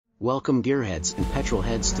Welcome Gearheads and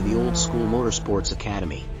Petrolheads to the Old School Motorsports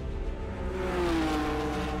Academy.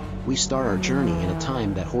 We start our journey in a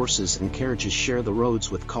time that horses and carriages share the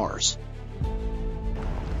roads with cars.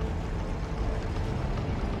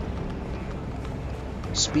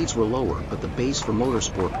 Speeds were lower, but the base for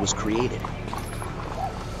motorsport was created.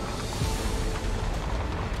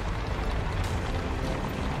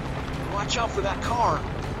 Watch out for that car!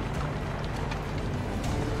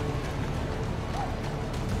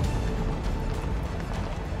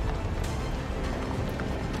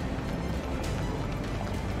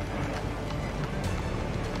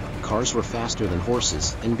 Cars were faster than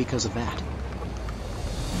horses, and because of that,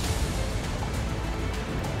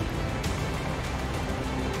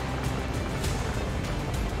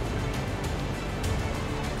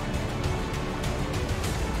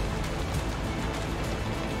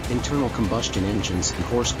 internal combustion engines and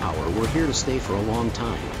horsepower were here to stay for a long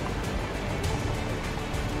time.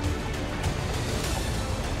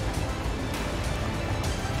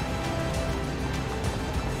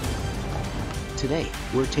 Today,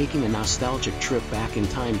 we're taking a nostalgic trip back in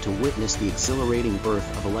time to witness the exhilarating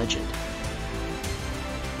birth of a legend.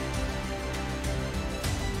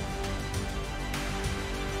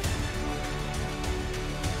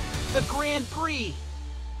 The Grand Prix!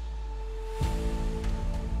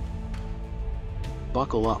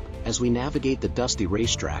 Buckle up, as we navigate the dusty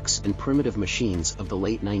racetracks and primitive machines of the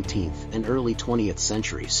late 19th and early 20th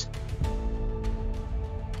centuries.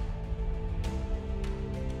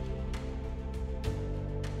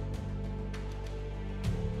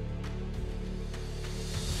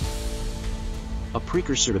 A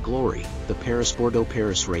precursor to glory, the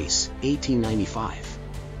Paris-Bordeaux-Paris race, 1895.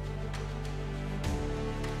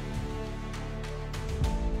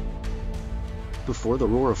 Before the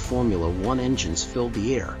roar of Formula One engines filled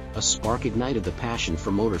the air, a spark ignited the passion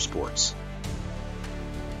for motorsports.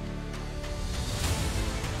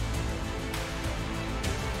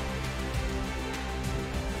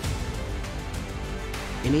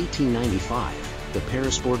 In 1895, the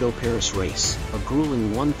Paris-Bordeaux-Paris race, a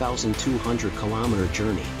grueling 1,200-kilometer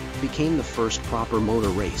journey, became the first proper motor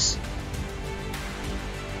race.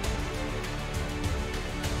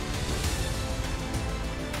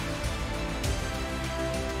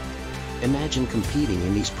 Imagine competing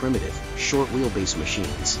in these primitive, short-wheelbase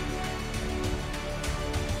machines.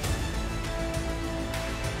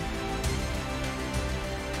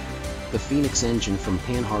 The Phoenix engine from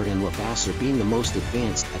Panhard and Levasseur being the most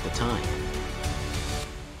advanced at the time.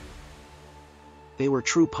 They were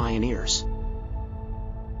true pioneers.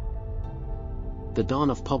 The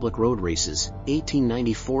dawn of public road races,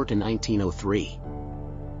 1894 to 1903.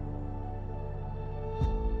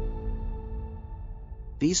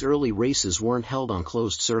 These early races weren't held on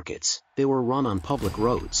closed circuits, they were run on public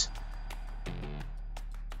roads.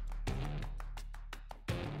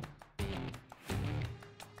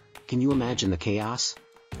 Can you imagine the chaos?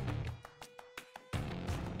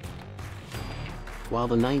 While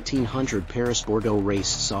the 1900 Paris-Bordeaux race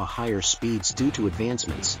saw higher speeds due to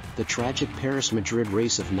advancements, the tragic Paris-Madrid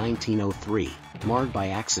race of 1903, marred by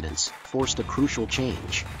accidents, forced a crucial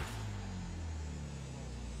change.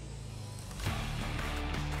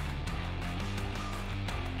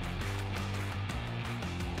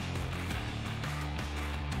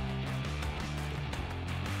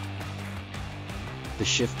 The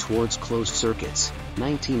shift towards closed circuits,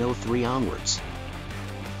 1903 onwards.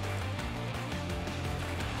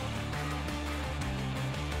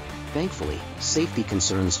 Thankfully, safety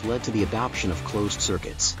concerns led to the adoption of closed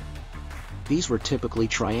circuits. These were typically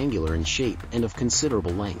triangular in shape and of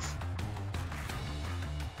considerable length.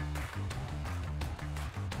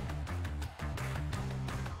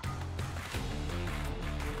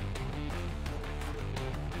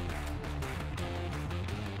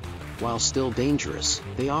 While still dangerous,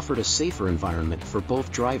 they offered a safer environment for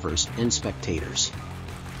both drivers and spectators.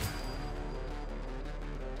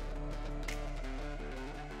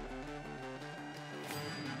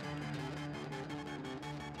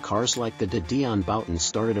 Cars like the de Dion Boughton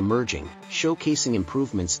started emerging, showcasing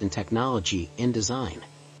improvements in technology and design.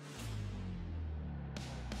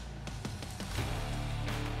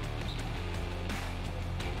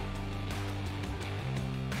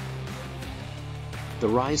 The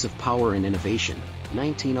rise of power and innovation,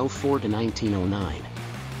 1904 to 1909.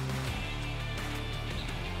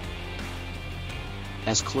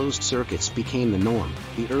 As closed circuits became the norm,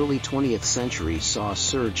 the early 20th century saw a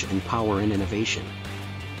surge in power and innovation.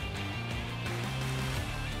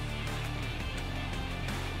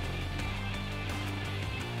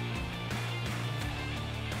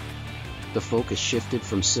 The focus shifted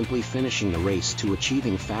from simply finishing the race to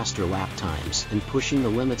achieving faster lap times and pushing the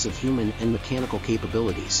limits of human and mechanical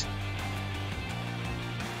capabilities.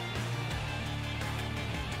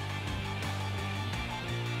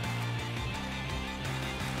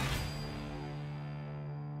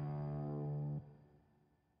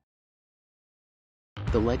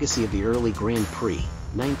 The legacy of the early Grand Prix,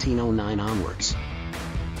 1909 onwards.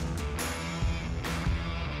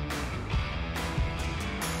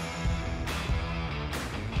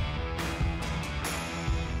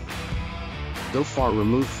 Though far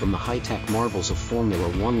removed from the high-tech marvels of Formula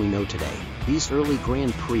One we know today, these early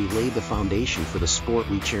Grand Prix laid the foundation for the sport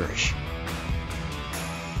we cherish.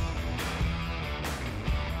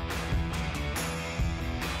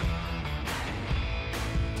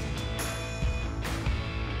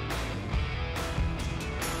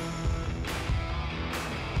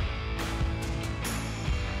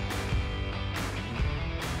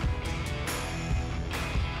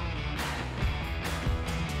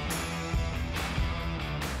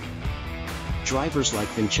 Drivers like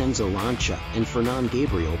Vincenzo Lancia and Fernand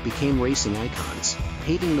Gabriel became racing icons,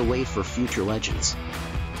 paving the way for future legends.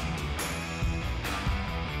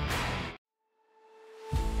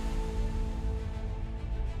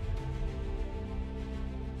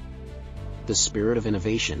 The spirit of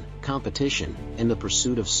innovation, competition, and the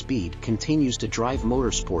pursuit of speed continues to drive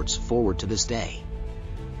motorsports forward to this day.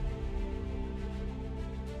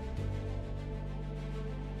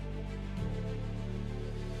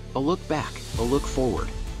 A look back, a look forward.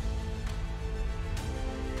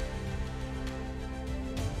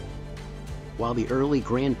 While the early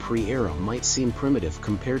Grand Prix era might seem primitive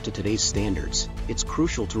compared to today's standards, it's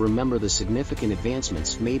crucial to remember the significant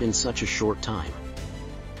advancements made in such a short time.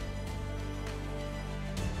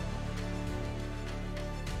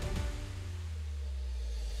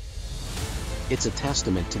 It's a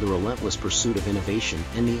testament to the relentless pursuit of innovation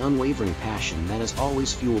and the unwavering passion that has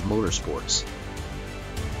always fueled motorsports.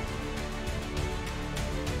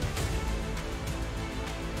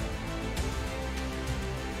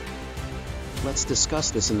 Let's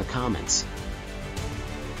discuss this in the comments.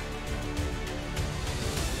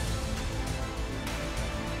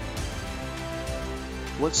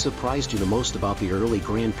 What surprised you the most about the early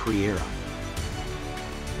Grand Prix era?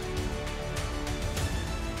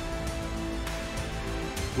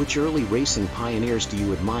 Which early racing pioneers do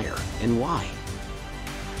you admire, and why?